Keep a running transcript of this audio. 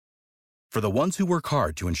For the ones who work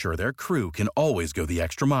hard to ensure their crew can always go the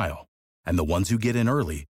extra mile, and the ones who get in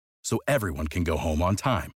early so everyone can go home on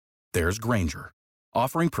time, there's Grainger,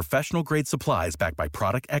 offering professional-grade supplies backed by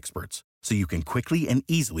product experts so you can quickly and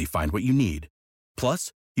easily find what you need.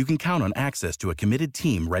 Plus, you can count on access to a committed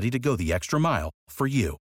team ready to go the extra mile for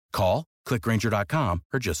you. Call, click Grainger.com,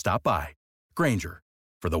 or just stop by. Grainger,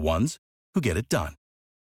 for the ones who get it done.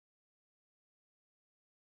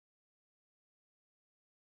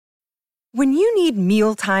 When you need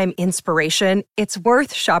mealtime inspiration, it's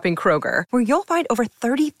worth shopping Kroger, where you'll find over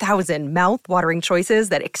 30,000 mouth-watering choices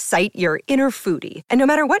that excite your inner foodie. And no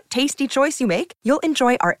matter what tasty choice you make, you'll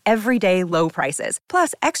enjoy our everyday low prices,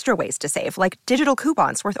 plus extra ways to save, like digital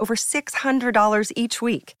coupons worth over $600 each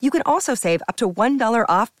week. You can also save up to $1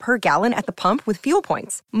 off per gallon at the pump with fuel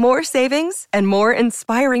points. More savings and more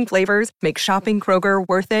inspiring flavors make shopping Kroger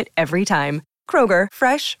worth it every time. Kroger,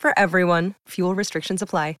 fresh for everyone. Fuel restrictions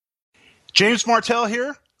apply. James Martell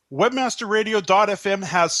here. WebmasterRadio.fm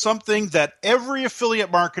has something that every affiliate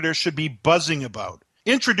marketer should be buzzing about.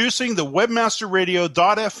 Introducing the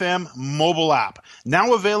WebmasterRadio.fm mobile app,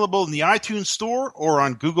 now available in the iTunes Store or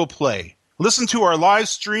on Google Play. Listen to our live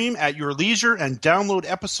stream at your leisure and download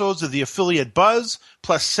episodes of the Affiliate Buzz,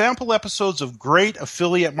 plus sample episodes of great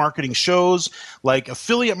affiliate marketing shows like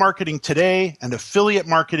Affiliate Marketing Today and Affiliate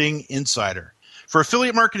Marketing Insider. For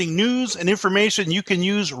affiliate marketing news and information you can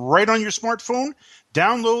use right on your smartphone,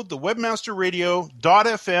 download the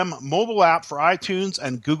WebmasterRadio.fm mobile app for iTunes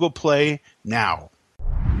and Google Play now.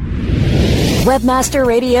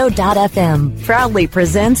 WebmasterRadio.fm proudly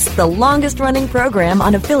presents the longest-running program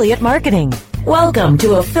on affiliate marketing. Welcome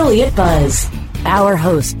to Affiliate Buzz. Our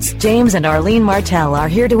hosts, James and Arlene Martell, are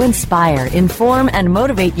here to inspire, inform, and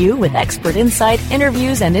motivate you with expert insight,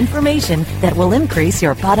 interviews, and information that will increase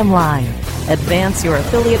your bottom line. Advance your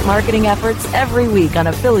affiliate marketing efforts every week on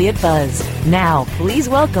Affiliate Buzz. Now, please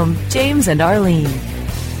welcome James and Arlene.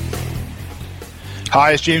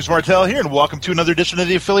 Hi, it's James Martell here, and welcome to another edition of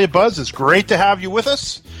the Affiliate Buzz. It's great to have you with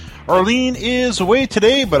us. Arlene is away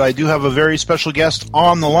today, but I do have a very special guest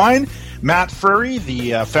on the line. Matt Frary,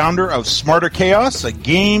 the founder of Smarter Chaos, a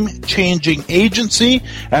game-changing agency,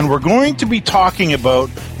 and we're going to be talking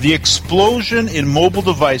about the explosion in mobile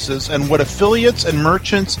devices and what affiliates and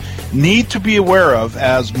merchants need to be aware of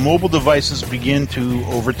as mobile devices begin to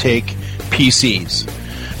overtake PCs.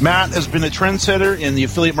 Matt has been a trendsetter in the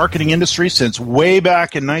affiliate marketing industry since way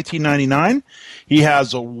back in 1999. He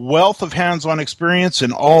has a wealth of hands-on experience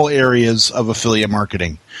in all areas of affiliate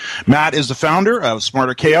marketing. Matt is the founder of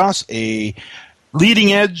Smarter Chaos, a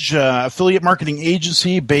leading-edge affiliate marketing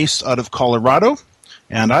agency based out of Colorado.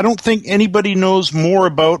 And I don't think anybody knows more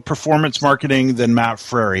about performance marketing than Matt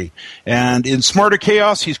Frary. And in Smarter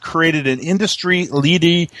Chaos, he's created an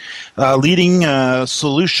industry-leading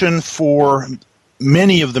solution for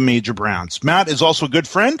many of the major brands. Matt is also a good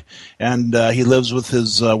friend, and he lives with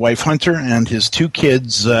his wife Hunter and his two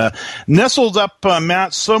kids, nestled up,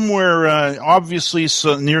 Matt, somewhere obviously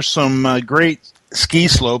near some great ski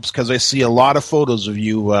slopes, because I see a lot of photos of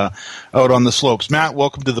you out on the slopes. Matt,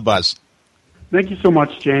 welcome to the Buzz. Thank you so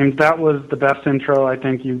much, James. That was the best intro I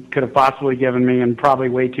think you could have possibly given me, and probably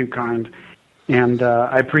way too kind. And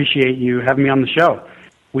I appreciate you having me on the show.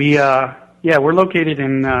 We're located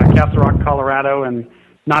in Castle Rock, Colorado, and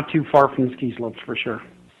not too far from the ski slopes for sure.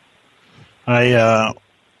 I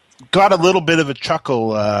got a little bit of a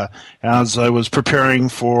chuckle as I was preparing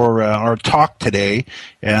for our talk today,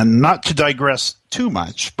 and not to digress too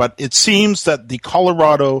much, but it seems that the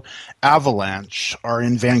Colorado Avalanche are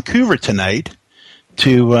in Vancouver tonight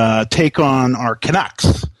to take on our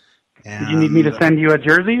Canucks. And do you need me to send you a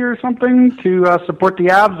jersey or something to support the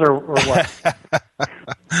Avs, or what?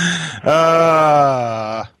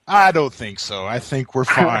 I don't think so. I think we're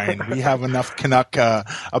fine. We have enough Canuck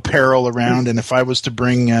apparel around, and if I was to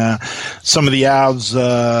bring some of the Avs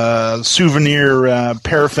souvenir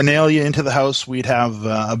paraphernalia into the house, we'd have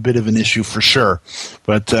a bit of an issue for sure.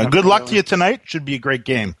 But good luck to you tonight. Should be a great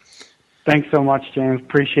game. Thanks so much, James.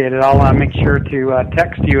 Appreciate it. I'll make sure to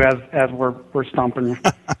text you as we're stomping you.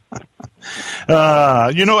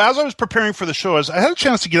 As I was preparing for the show, I had a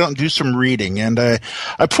chance to get out and do some reading, and I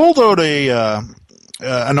pulled out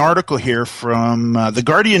an article here from the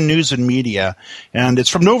Guardian News and Media, and it's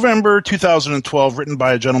from November 2012, written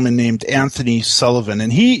by a gentleman named Anthony Sullivan,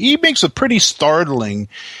 and he makes a pretty startling,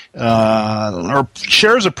 or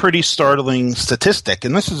shares a pretty startling statistic,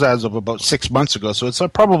 and this is as of about 6 months ago, so it's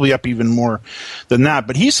probably up even more than that,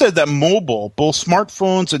 but he said that mobile, both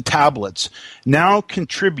smartphones and tablets, now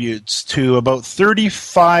contributes to about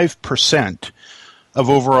 35% of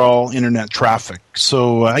overall internet traffic.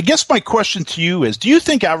 So I guess my question to you is, do you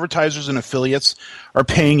think advertisers and affiliates are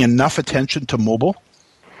paying enough attention to mobile?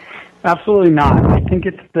 Absolutely not. I think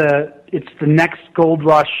it's the next gold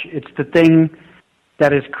rush. It's the thing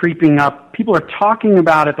that is creeping up. People are talking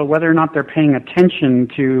about it, but whether or not they're paying attention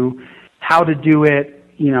to how to do it,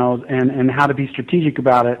 and how to be strategic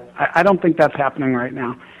about it, I don't think that's happening right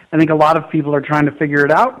now. I think a lot of people are trying to figure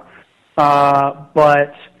it out,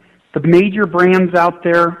 but the major brands out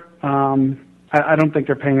there, I don't think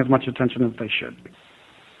they're paying as much attention as they should.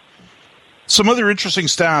 Some other interesting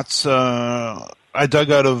stats I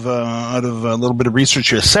dug out of a little bit of research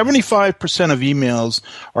here. 75% of emails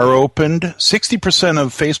are opened, 60%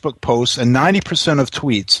 of Facebook posts, and 90% of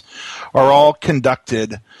tweets are all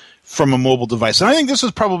conducted from a mobile device. And I think this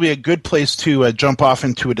is probably a good place to jump off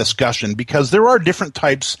into a discussion, because there are different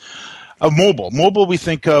types of mobile. Mobile we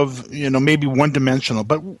think of, maybe one-dimensional,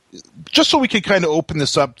 but just so we could kind of open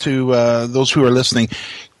this up to those who are listening,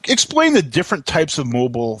 explain the different types of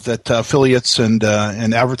mobile that affiliates and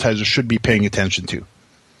advertisers should be paying attention to.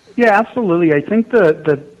 Yeah, absolutely. I think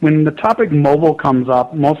that when the topic mobile comes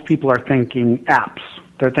up, most people are thinking apps.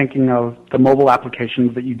 They're thinking of the mobile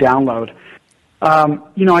applications that you download.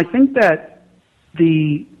 I think that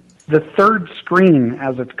the third screen,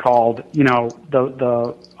 as it's called,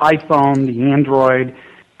 the iPhone, the Android,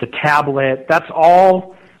 the tablet, that's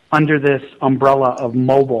all under this umbrella of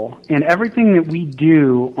mobile. And everything that we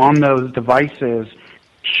do on those devices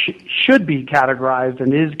should be categorized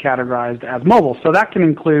and is categorized as mobile. So that can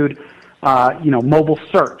include, mobile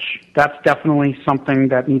search. That's definitely something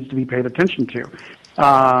that needs to be paid attention to.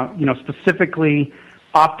 Specifically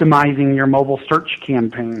optimizing your mobile search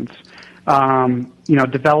campaigns.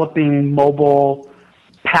 Developing mobile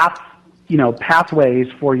pathways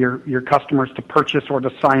for your customers to purchase or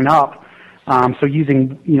to sign up. So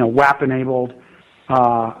using, WAP-enabled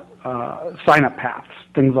sign-up paths,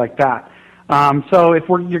 things like that. So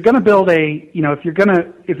you're going to build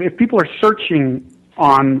if people are searching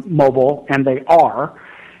on mobile, and they are,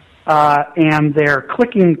 and they're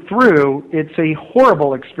clicking through, it's a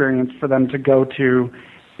horrible experience for them to go to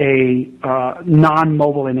a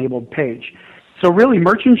non-mobile enabled page. So really,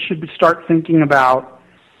 merchants should start thinking about,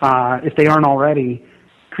 if they aren't already,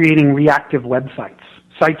 creating reactive websites.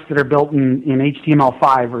 Sites that are built in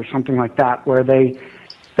HTML5 or something like that, where the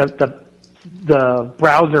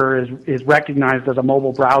browser is recognized as a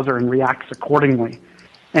mobile browser and reacts accordingly,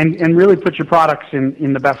 and really put your products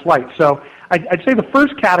in the best light. So I'd say the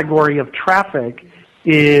first category of traffic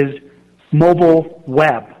is mobile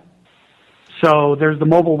web. So there's the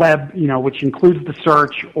mobile web, which includes the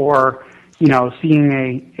search, or seeing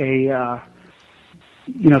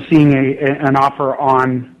an offer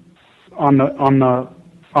on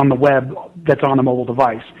the web that's on a mobile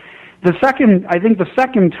device. I think the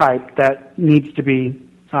second type that needs to be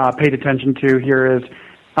paid attention to here is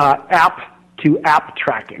app-to-app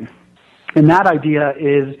tracking. And that idea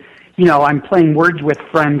is, I'm playing Words with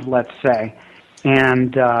Friends, let's say,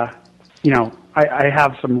 and, I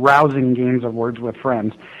have some rousing games of Words with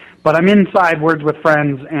Friends. But I'm inside Words with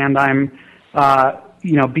Friends, and I'm,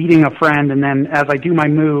 beating a friend, and then as I do my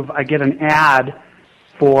move, I get an ad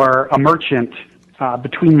for a merchant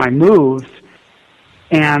between my moves,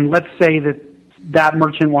 and let's say that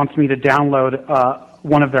merchant wants me to download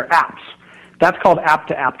one of their apps. That's called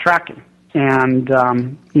app-to-app tracking, and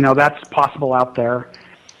that's possible out there,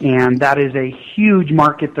 and that is a huge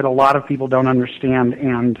market that a lot of people don't understand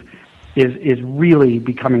and is really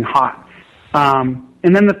becoming hot. And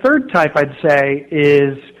then the third type, I'd say,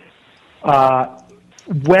 is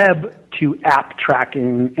web-to-app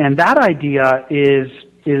tracking, and that idea is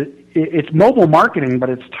it's mobile marketing, but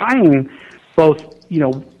it's tying both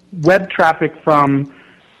web traffic from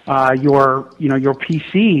your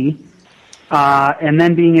PC, and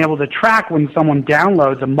then being able to track when someone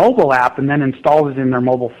downloads a mobile app and then installs it in their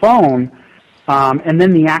mobile phone, and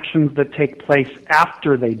then the actions that take place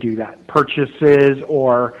after they do that, purchases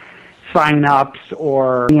or sign-ups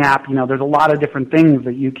or the app. There's a lot of different things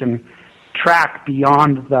that you can track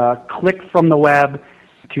beyond the click from the web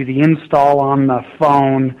to the install on the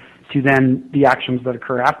phone to then the actions that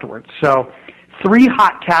occur afterwards. So 3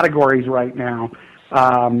 hot categories right now,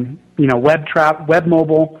 web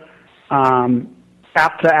mobile,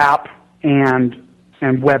 app-to-app, and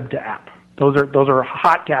web-to-app. Those are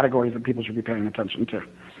hot categories that people should be paying attention to.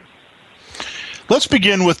 Let's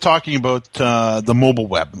begin with talking about the mobile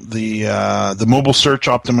web, the mobile search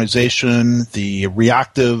optimization, the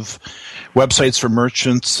reactive websites for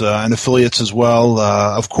merchants and affiliates as well.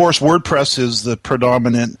 Of course, WordPress is the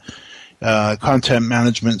predominant content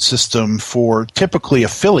management system for typically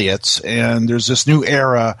affiliates, and there's this new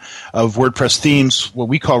era of WordPress themes, what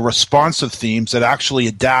we call responsive themes, that actually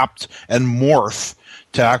adapt and morph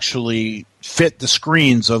to actually fit the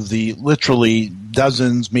screens of the literally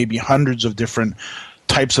dozens, maybe hundreds of different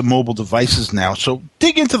types of mobile devices now. So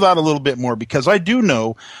dig into that a little bit more, because I do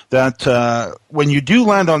know that when you do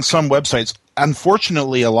land on some websites,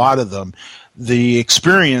 unfortunately a lot of them, the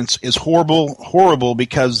experience is horrible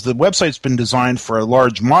because the website's been designed for a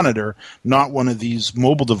large monitor, not one of these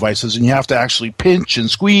mobile devices, and you have to actually pinch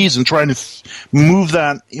and squeeze and try to move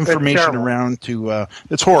that information around to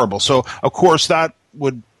it's horrible. So of course that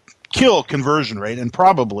would kill conversion rate, and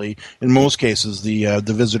probably in most cases the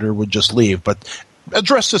visitor would just leave. But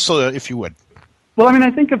address this if you would. Well, I mean,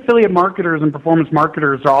 I think affiliate marketers and performance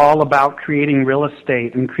marketers are all about creating real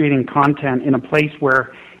estate and creating content in a place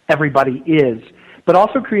where everybody is, but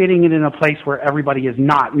also creating it in a place where everybody is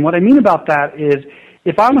not. And what I mean about that is,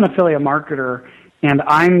 if I'm an affiliate marketer and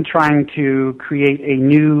I'm trying to create a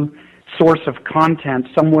new source of content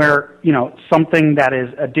somewhere, something that is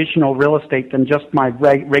additional real estate than just my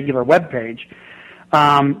regular web page,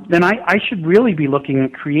 then I should really be looking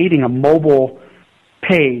at creating a mobile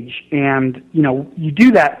page. And, you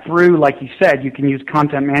do that through, like you said, you can use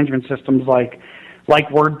content management systems like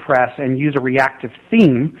WordPress and use a reactive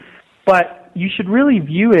theme, but you should really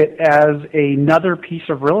view it as another piece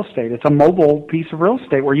of real estate. It's a mobile piece of real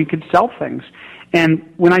estate where you could sell things.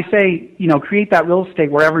 And when I say, create that real estate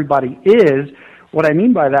where everybody is, what I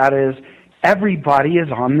mean by that is everybody is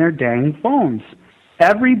on their dang phones.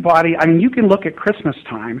 Everybody, you can look at Christmas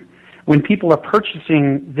time when people are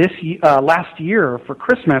purchasing this last year for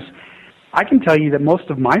Christmas. I can tell you that most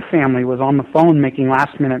of my family was on the phone making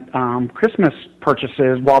last-minute Christmas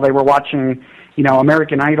purchases while they were watching,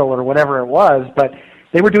 American Idol or whatever it was, but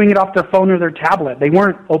they were doing it off their phone or their tablet. They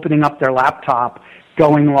weren't opening up their laptop,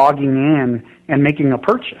 logging in, and making a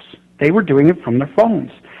purchase. They were doing it from their phones.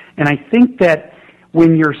 And I think that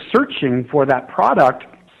when you're searching for that product,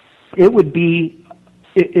 it would be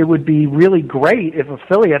really great if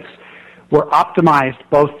affiliates were optimized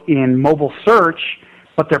both in mobile search,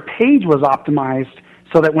 but their page was optimized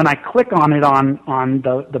so that when I click on it on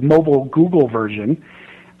the mobile Google version,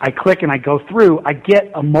 I click and I go through, I get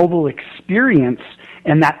a mobile experience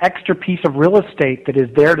and that extra piece of real estate that is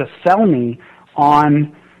there to sell me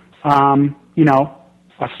on,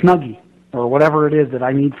 a Snuggie or whatever it is that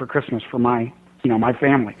I need for Christmas for my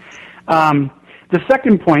family. The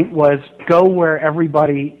second point was go where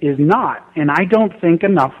everybody is not. And I don't think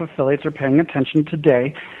enough affiliates are paying attention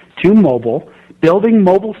today to mobile, building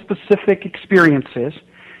mobile-specific experiences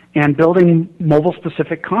and building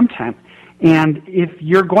mobile-specific content. And if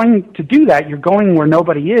you're going to do that, you're going where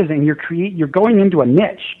nobody is, and you're going into a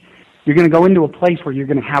niche. You're going to go into a place where you're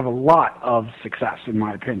going to have a lot of success, in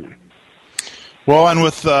my opinion. Well, and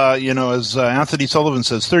with, as Anthony Sullivan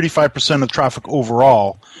says, 35% of traffic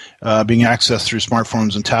overall being accessed through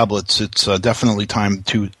smartphones and tablets, it's definitely time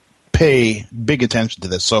to pay big attention to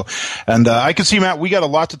this. So, and I can see, Matt, we got a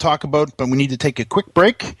lot to talk about, but we need to take a quick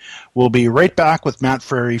break. We'll be right back with Matt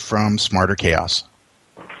Frary from Smarter Chaos.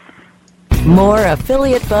 More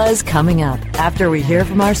Affiliate Buzz coming up after we hear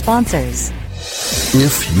from our sponsors.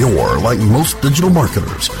 If you're like most digital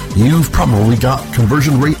marketers, you've probably got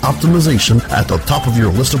conversion rate optimization at the top of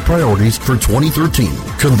your list of priorities for 2013.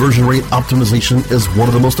 Conversion rate optimization is one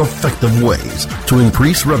of the most effective ways to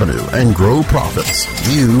increase revenue and grow profits.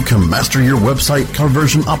 You can master your website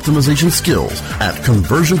conversion optimization skills at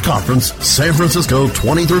Conversion Conference San Francisco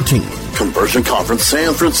 2013. Conversion Conference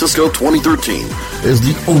San Francisco 2013 is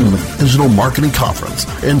the only digital marketing conference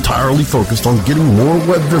entirely focused on getting more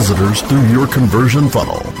web visitors through your conversion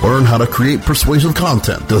funnel. Learn how to create persuasive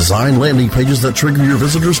content, design landing pages that trigger your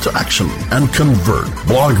visitors to action, and convert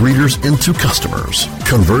blog readers into customers.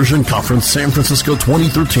 Conversion Conference San Francisco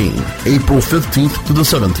 2013, April 15th to the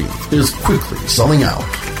 17th, is quickly selling out.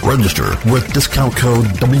 Register with discount code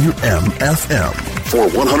WMFM for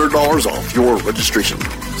 $100 off your registration.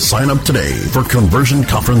 Sign up today for Conversion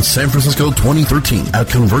Conference San Francisco 2013 at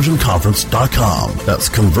conversionconference.com. That's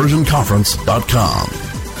conversionconference.com.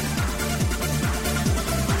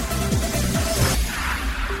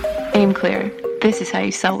 Aim clear. This is how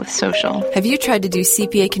you sell with social. Have you tried to do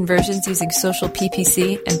CPA conversions using social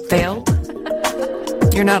PPC and failed?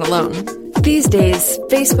 You're not alone. These days,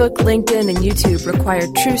 Facebook, LinkedIn, and YouTube require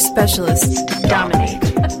true specialists to dominate.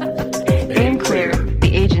 Aim Clear,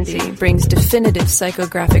 the agency, brings definitive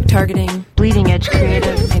psychographic targeting, bleeding-edge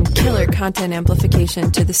creative, and killer content amplification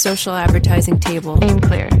to the social advertising table. Aim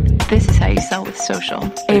Clear, This is how you sell with social.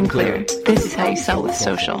 Aim clear. This is how you sell with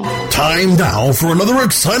social. Time now for another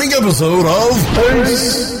exciting episode of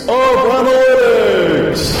Ace of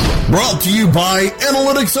Analytics. Brought to you by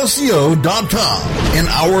AnalyticsSEO.com. In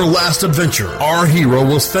our last adventure, our hero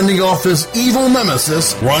was fending off his evil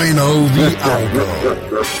nemesis, Rhino the Algo.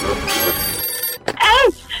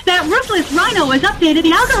 Ace! That ruthless Rhino has updated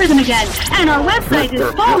the algorithm again, and our website is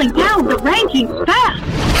falling down the rankings fast.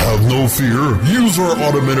 Have no fear. Use our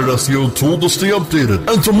automated SEO tool to stay updated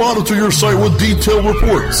and to monitor your site with detailed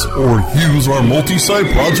reports. Or use our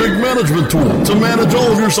multi-site project management tool to manage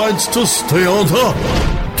all of your sites to stay on top.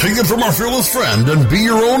 Take it from our fearless friend and be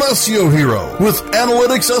your own SEO hero with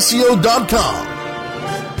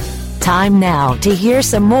AnalyticsSEO.com. Time now to hear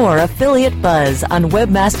some more affiliate buzz on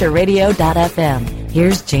WebmasterRadio.fm.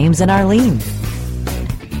 Here's James and Arlene.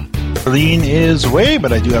 Arlene is away,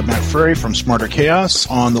 but I do have Matt Furry from Smarter Chaos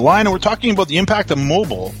on the line, and we're talking about the impact of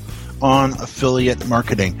mobile on affiliate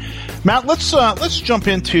marketing. Matt, let's jump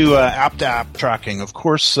into app-to-app tracking. Of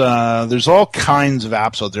course, there's all kinds of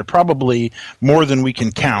apps out there, probably more than we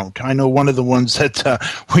can count. I know one of the ones that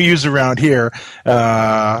we use around here in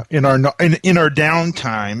our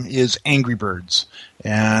downtime is Angry Birds,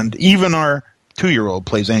 and even our 2-year-old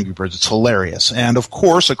plays Angry Birds. It's hilarious. And, of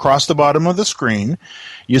course, across the bottom of the screen,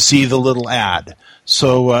 you see the little ad.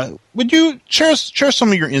 So would you share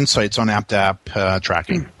some of your insights on app-to-app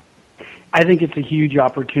tracking? I think it's a huge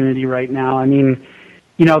opportunity right now. I mean,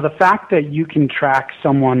 you know, the fact that you can track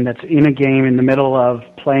someone that's in a game in the middle of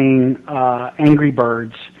playing Angry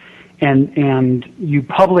Birds and you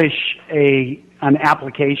publish an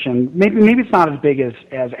application, maybe it's not as big as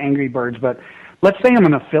Angry Birds, but let's say I'm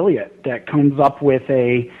an affiliate that comes up with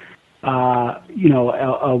a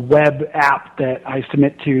web app that I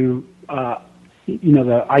submit to,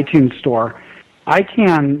 the iTunes store. I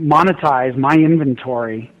can monetize my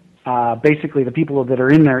inventory, basically the people that are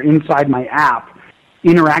in there inside my app,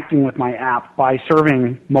 interacting with my app by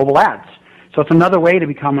serving mobile ads. So it's another way to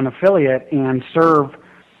become an affiliate and serve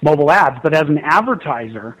mobile ads. But as an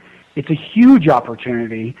advertiser, it's a huge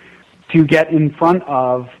opportunity to get in front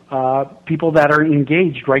of people that are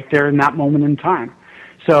engaged right there in that moment in time.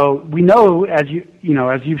 So we know, as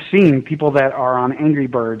you've seen, people that are on Angry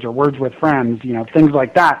Birds or Words with Friends, things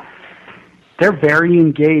like that, they're very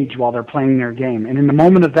engaged while they're playing their game. And in the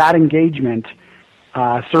moment of that engagement,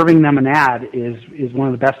 serving them an ad is one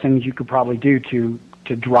of the best things you could probably do to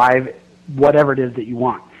drive whatever it is that you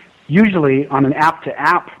want. Usually on an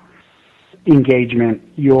app-to-app engagement,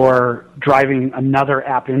 you're driving another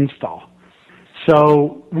app install.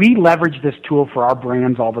 So we leverage this tool for our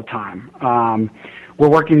brands all the time. We're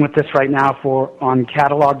working with this right now on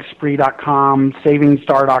CatalogSpree.com,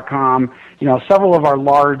 SavingStar.com. Several of our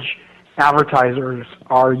large advertisers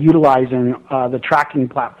are utilizing the tracking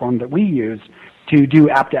platform that we use to do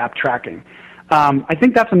app-to-app tracking. I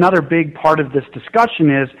think that's another big part of this discussion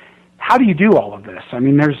is how do you do all of this? I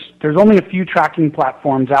mean, there's only a few tracking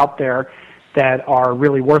platforms out there that are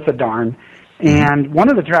really worth a darn. And one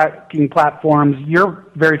of the tracking platforms you're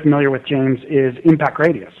very familiar with, James, is Impact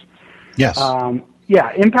Radius. Yes.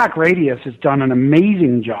 Impact Radius has done an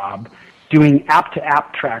amazing job doing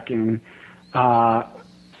app-to-app tracking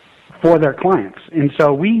for their clients. And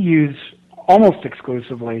so we use almost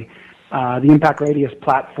exclusively the Impact Radius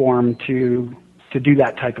platform to do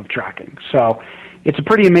that type of tracking. So it's a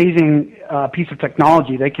pretty amazing piece of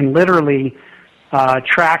technology. They can literally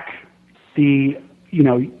track the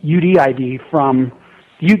UD ID from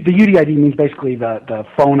the UD ID means basically the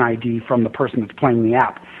phone ID from the person that's playing the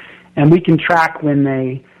app, and we can track when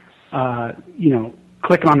they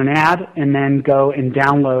click on an ad and then go and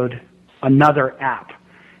download another app.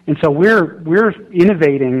 And so we're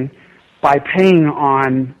innovating by paying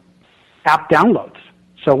on app downloads.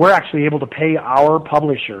 So we're actually able to pay our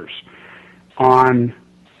publishers on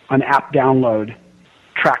an app download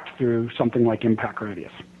tracked through something like Impact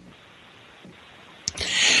Radius.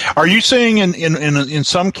 Are you saying in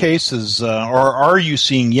some cases, or are you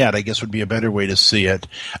seeing yet, I guess would be a better way to see it,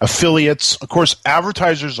 affiliates, of course,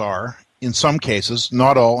 advertisers are, in some cases,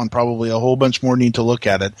 not all, and probably a whole bunch more need to look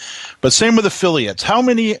at it, but same with affiliates. How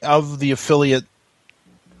many of the affiliates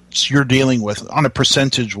you're dealing with, on a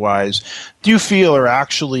percentage-wise, do you feel are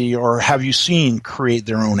actually, or have you seen, create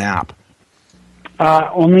their own app?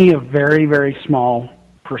 Only a very, very small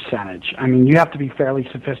percentage. I mean, you have to be fairly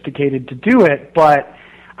sophisticated to do it, but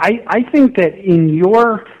I think that in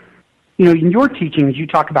your teachings, you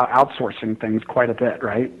talk about outsourcing things quite a bit,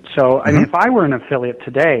 right? So, I mean, if I were an affiliate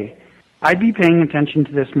today, I'd be paying attention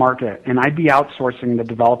to this market, and I'd be outsourcing the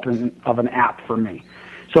development of an app for me.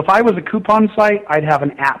 So if I was a coupon site, I'd have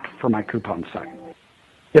an app for my coupon site.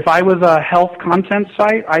 If I was a health content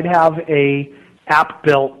site, I'd have a app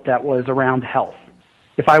built that was around health.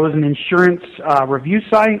 If I was an insurance review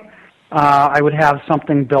site, I would have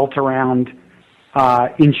something built around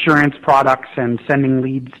insurance products and sending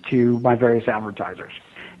leads to my various advertisers,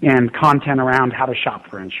 and content around how to shop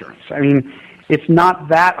for insurance. I mean, it's not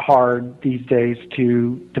that hard these days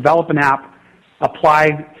to develop an app,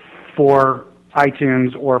 apply for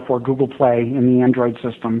iTunes or for Google Play in the Android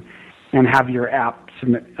system, and have your app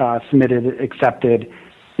submitted, accepted,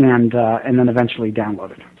 and then eventually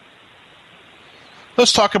downloaded.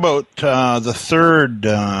 Let's talk about the third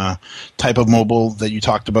type of mobile that you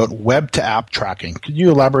talked about, web-to-app tracking. Could you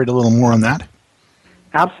elaborate a little more on that?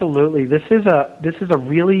 Absolutely. This is a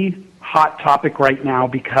really hot topic right now,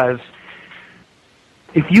 because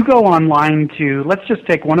if you go online to, let's just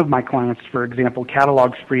take one of my clients, for example,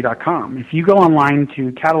 catalogsfree.com. If you go online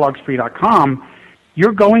to catalogsfree.com,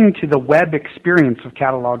 you're going to the web experience of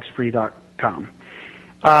catalogsfree.com.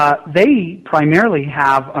 They primarily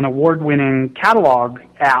have an award-winning catalog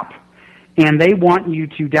app, and they want you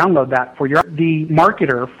to download that for the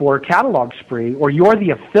marketer for Catalog Spree, or you're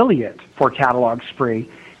the affiliate for Catalog Spree.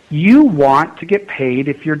 You want to get paid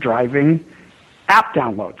if you're driving app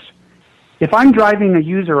downloads. If I'm driving a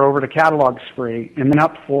user over to Catalog Spree and then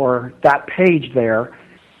up for that page there,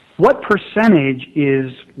 what percentage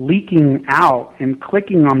is leaking out and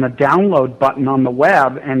clicking on the download button on the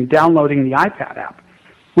web and downloading the iPad app,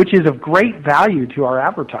 which is of great value to our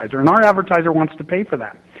advertiser, and our advertiser wants to pay for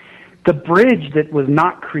that. The bridge that was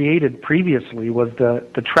not created previously was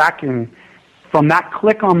the tracking from that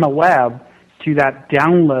click on the web to that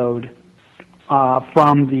download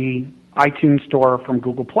from the iTunes Store or from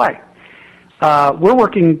Google Play. We're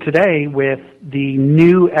working today with the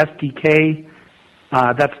new SDK.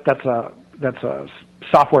 That's a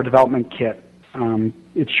software development kit.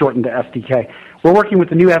 It's shortened to SDK. We're working with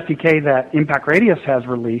the new SDK that Impact Radius has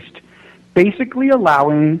released, basically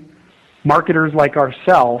allowing marketers like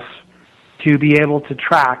ourselves to be able to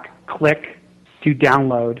track click to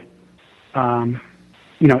download,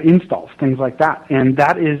 installs, things like that. And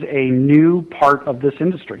that is a new part of this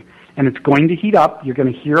industry. And it's going to heat up. You're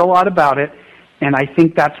going to hear a lot about it. And I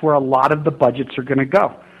think that's where a lot of the budgets are going to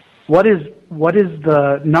go. What is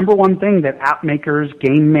the number one thing that app makers,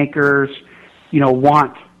 game makers,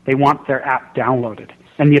 want? They want their app downloaded.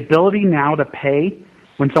 And the ability now to pay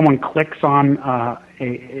when someone clicks on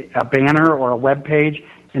a banner or a web page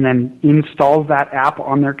and then installs that app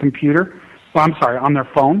on their computer, on their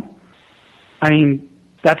phone. I mean,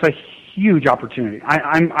 that's a huge opportunity.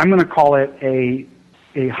 I'm going to call it a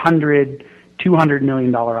 $200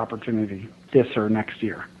 million opportunity this or next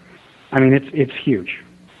year. I mean, it's huge.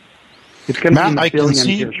 It's going to be in the billions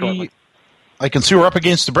here shortly. I can see we're up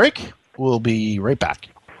against the break. We'll be right back.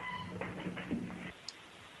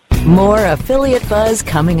 More Affiliate Buzz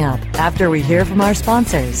coming up after we hear from our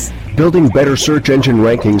sponsors. Building better search engine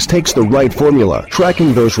rankings takes the right formula.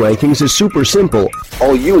 Tracking those rankings is super simple.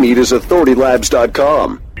 All you need is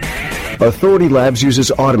authoritylabs.com. Authority Labs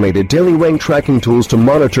uses automated daily rank tracking tools to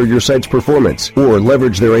monitor your site's performance, or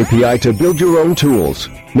leverage their API to build your own tools.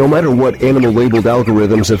 No matter what animal-labeled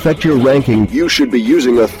algorithms affect your ranking, you should be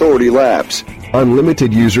using Authority Labs.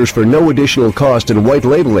 Unlimited users for no additional cost and white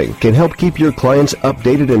labeling can help keep your clients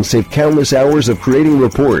updated and save countless hours of creating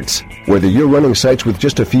reports. Whether you're running sites with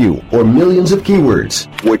just a few or millions of keywords,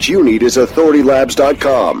 what you need is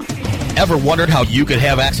authoritylabs.com. Ever wondered how you could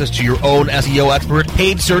have access to your own SEO expert,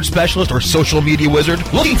 paid search specialist, or social media wizard?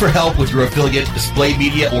 Looking for help with your affiliate, display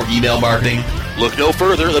media, or email marketing? Look no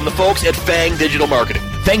further than the folks at Fang Digital Marketing.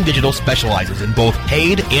 Fang Digital specializes in both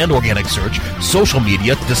paid and organic search, social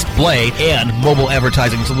media, display, and mobile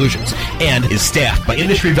advertising solutions, and is staffed by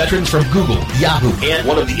industry veterans from Google, Yahoo, and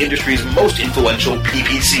one of the industry's most influential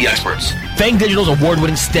PPC experts. Fang Digital's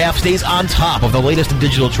award-winning staff stays on top of the latest in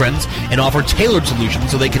digital trends and offer tailored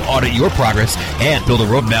solutions so they can audit your progress and build a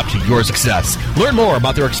roadmap to your success. Learn more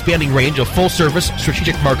about their expanding range of full-service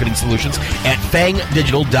strategic marketing solutions at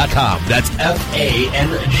fangdigital.com. That's FANG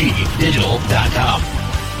digital.com.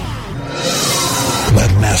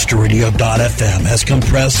 Webmasterradio.fm has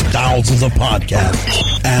compressed thousands of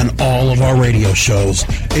podcasts and all of our radio shows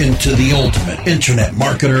into the ultimate internet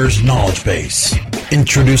marketer's knowledge base.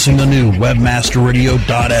 Introducing the new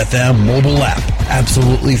Webmasterradio.fm mobile app,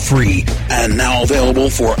 absolutely free and now available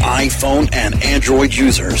for iPhone and Android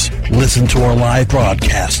users. Listen to our live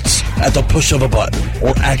broadcasts at the push of a button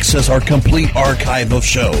or access our complete archive of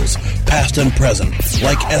shows, past and present,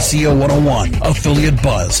 like SEO 101, Affiliate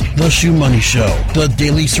Buzz, The Shoe Money Show, The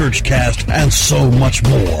Daily Search Cast, and so much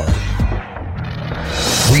more.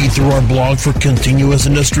 Read through our blog for continuous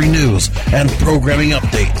industry news and programming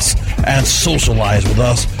updates, and socialize with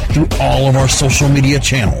us through all of our social media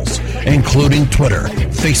channels, including Twitter,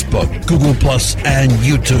 Facebook, Google+, and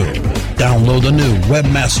YouTube. Download the new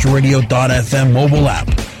webmasterradio.fm mobile app,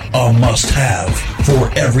 a must-have for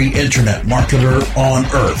every internet marketer on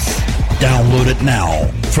Earth. Download it now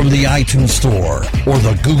from the iTunes Store or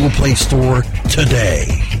the Google Play Store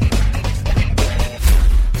today.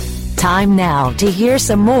 Time now to hear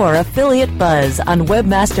some more affiliate buzz on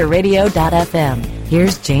webmasterradio.fm.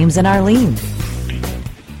 Here's James and Arlene.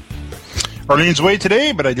 Arlene's away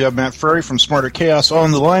today, but I do have Matt Ferry from Smarter Chaos on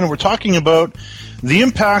the line, and we're talking about the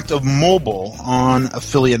impact of mobile on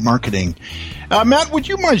affiliate marketing. Matt, would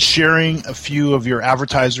you mind sharing a few of your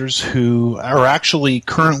advertisers who are actually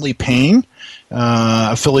currently paying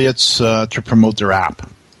affiliates to promote their app?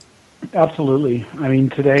 Absolutely. I mean,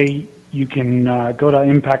 today you can go to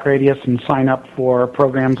Impact Radius and sign up for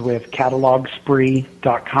programs with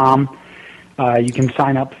catalogspree.com. You can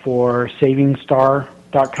sign up for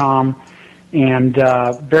savingstar.com. And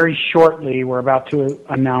very shortly, we're about to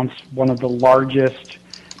announce one of the largest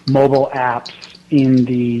mobile apps in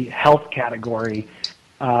the health category.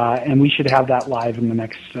 And we should have that live in the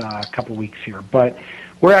next couple weeks here. But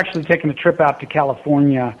we're actually taking a trip out to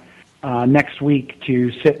California next week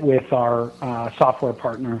to sit with our software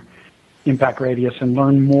partner, Impact Radius, and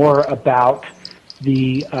learn more about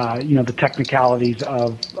the the technicalities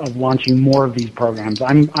of launching more of these programs.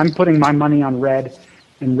 I'm putting my money on Red,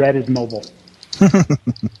 and Red is mobile.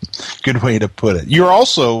 Good way to put it. You're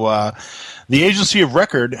also the agency of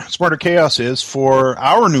record, Smarter Chaos is, for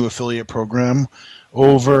our new affiliate program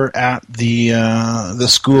over at the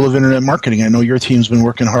School of Internet Marketing. I know your team's been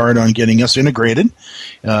working hard on getting us integrated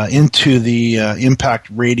into the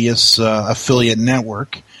Impact Radius affiliate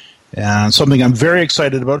network. And something I'm very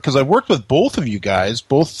excited about because I've worked with both of you guys,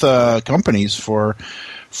 both companies, for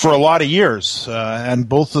a lot of years, and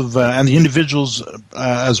both of and the individuals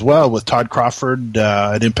as well, with Todd Crawford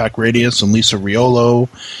at Impact Radius and Lisa Riolo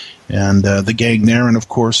and the gang there, and of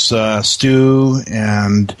course Stu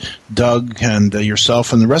and Doug and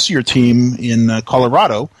yourself and the rest of your team in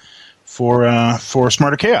Colorado for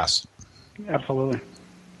Smarter Chaos. Absolutely.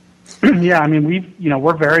 Yeah, I mean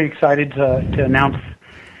we're very excited to announce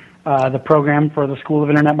the program for the School of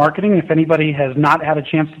Internet Marketing. If anybody has not had a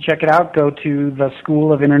chance to check it out, go to the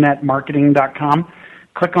schoolofinternetmarketing.com.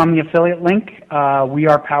 Click on the affiliate link. We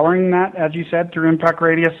are powering that, as you said, through Impact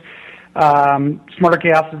Radius. Smarter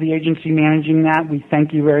Chaos is the agency managing that. We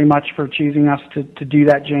thank you very much for choosing us to do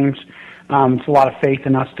that, James. It's a lot of faith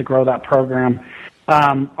in us to grow that program.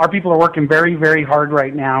 Our people are working very, very hard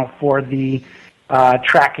right now for the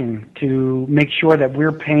tracking to make sure that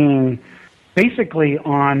we're paying basically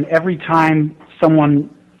on every time someone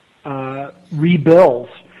rebills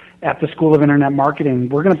at the School of Internet Marketing.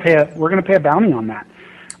 We're going to pay a bounty on that.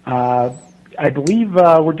 I believe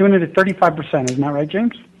we're doing it at 35%. Isn't that right,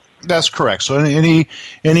 James? That's correct. So any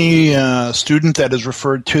student that is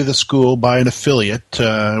referred to the school by an affiliate,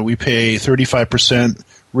 we pay 35%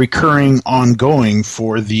 recurring, ongoing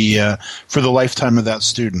for the lifetime of that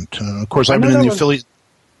student. Of course, I've been in the affiliate.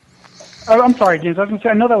 I'm sorry, James. I was going to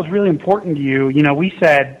say, I know that was really important to you. You know, we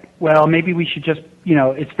said, well, maybe we should just,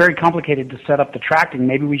 it's very complicated to set up the tracking.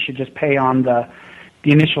 Maybe we should just pay on the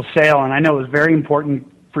initial sale. And I know it was very important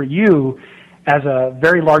for you as a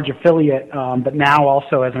very large affiliate, but now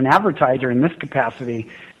also as an advertiser in this capacity,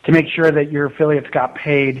 to make sure that your affiliates got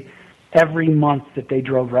paid every month that they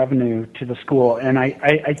drove revenue to the school. And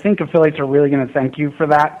I think affiliates are really going to thank you for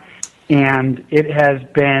that. And it has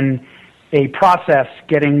been a process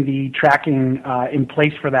getting the tracking in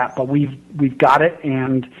place for that, but we've got it,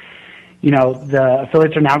 and the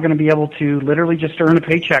affiliates are now going to be able to literally just earn a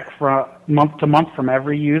paycheck for month to month from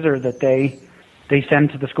every user that they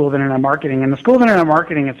send to the School of Internet Marketing. And the School of Internet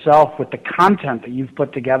Marketing itself, with the content that you've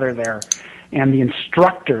put together there and the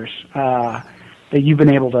instructors that you've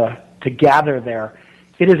been able to gather there,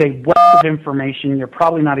 it is a wealth of information. You're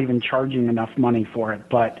probably not even charging enough money for it,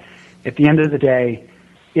 but at the end of the day,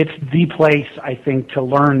 it's the place, I think, to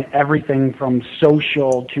learn everything from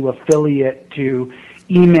social to affiliate to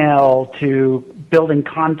email to building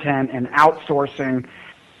content and outsourcing.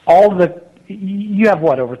 You have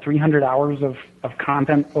over 300 hours of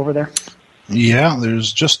content over there? Yeah,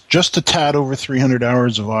 there's just a tad over 300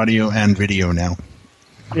 hours of audio and video now.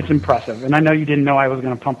 It's impressive, and I know you didn't know I was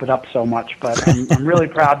going to pump it up so much, but I'm really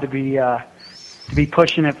proud to be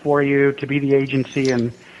pushing it for you, to be the agency,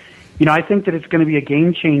 and I think that it's going to be a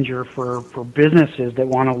game changer for businesses that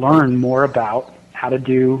want to learn more about how to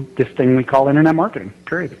do this thing we call internet marketing,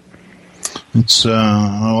 period. It's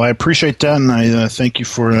I appreciate that, and I thank you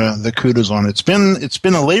for the kudos on it. It's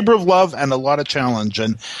been a labor of love and a lot of challenge,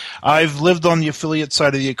 and I've lived on the affiliate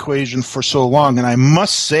side of the equation for so long, and I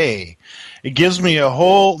must say, it gives me a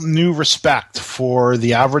whole new respect for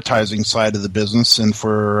the advertising side of the business and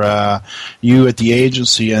for you at the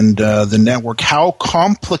agency and the network. How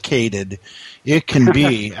complicated it can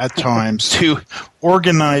be at times to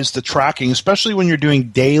organize the tracking, especially when you're doing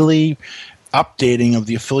daily updating of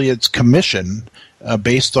the affiliate's commission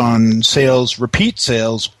based on sales, repeat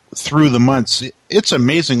sales through the months. It's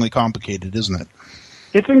amazingly complicated, isn't it?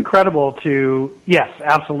 It's incredible yes,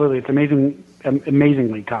 absolutely. It's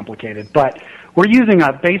amazingly complicated. But we're using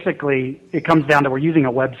basically, it comes down to we're using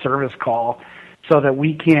a web service call so that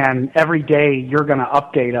we can, every day, you're going to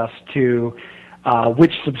update us to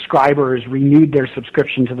which subscribers renewed their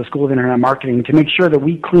subscription to the School of Internet Marketing to make sure that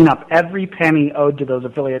we clean up every penny owed to those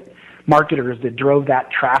affiliate marketers that drove that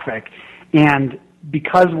traffic. And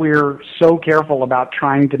because we're so careful about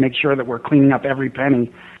trying to make sure that we're cleaning up every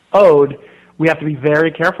penny owed, we have to be very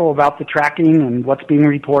careful about the tracking and what's being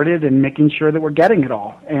reported and making sure that we're getting it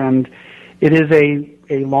all. And it is a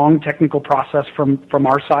long technical process from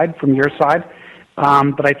our side, from your side.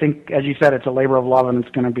 But I think, as you said, it's a labor of love, and it's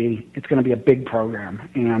going to be a big program.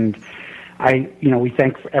 And we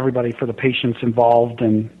thank everybody for the patience involved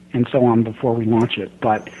and so on before we launch it.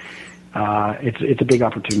 But it's a big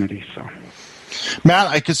opportunity. So, Matt,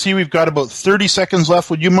 I can see we've got about 30 seconds left.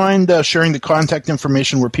 Would you mind sharing the contact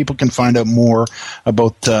information where people can find out more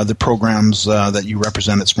about the programs that you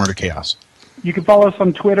represent at Smarter Chaos? You can follow us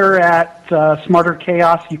on Twitter at Smarter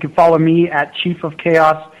Chaos. You can follow me at Chief of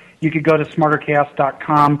Chaos. You could go to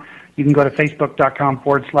smarterchaos.com. You can go to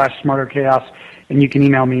facebook.com/smarterchaos. And you can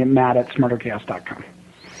email me at matt@smarterchaos.com.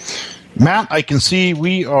 Matt, I can see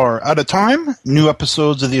we are out of time. New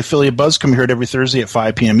episodes of the Affiliate Buzz come here every Thursday at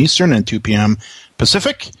 5 p.m. Eastern and 2 p.m.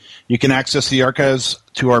 Pacific. You can access the archives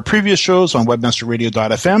to our previous shows on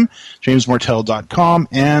webmasterradio.fm, jamesmartell.com,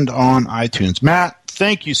 and on iTunes. Matt,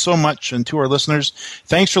 thank you so much. And to our listeners,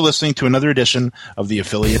 thanks for listening to another edition of the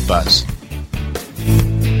Affiliate Buzz.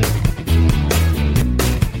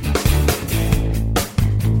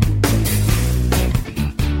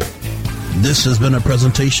 This has been a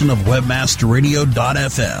presentation of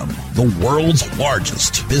webmasterradio.fm, the world's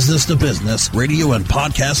largest business-to-business radio and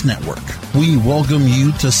podcast network. We welcome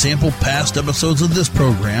you to sample past episodes of this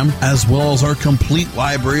program, as well as our complete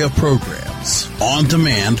library of programs, on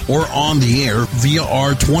demand or on the air via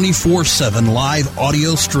our 24/7 live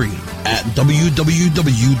audio stream at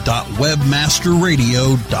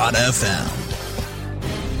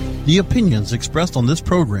www.webmasterradio.fm. The opinions expressed on this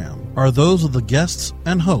program are those of the guests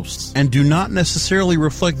and hosts and do not necessarily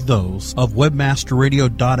reflect those of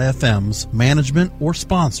webmasterradio.fm's management or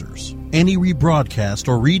sponsors. Any rebroadcast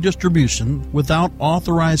or redistribution without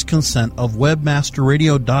authorized consent of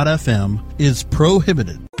webmasterradio.fm is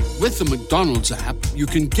prohibited. With the McDonald's app, you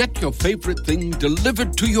can get your favorite thing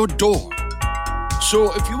delivered to your door.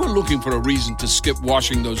 So if you were looking for a reason to skip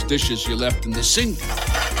washing those dishes you left in the sink,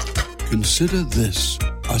 consider this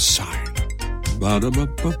a sign.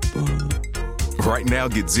 Ba-da-ba-ba-ba. Right now,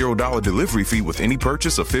 get $0 delivery fee with any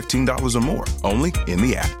purchase of $15 or more, only in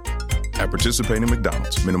the app. At participating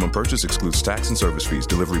McDonald's, minimum purchase excludes tax and service fees.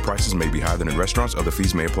 Delivery prices may be higher than in restaurants. Other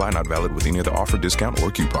fees may apply, not valid with any other offer, discount, or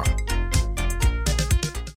coupon.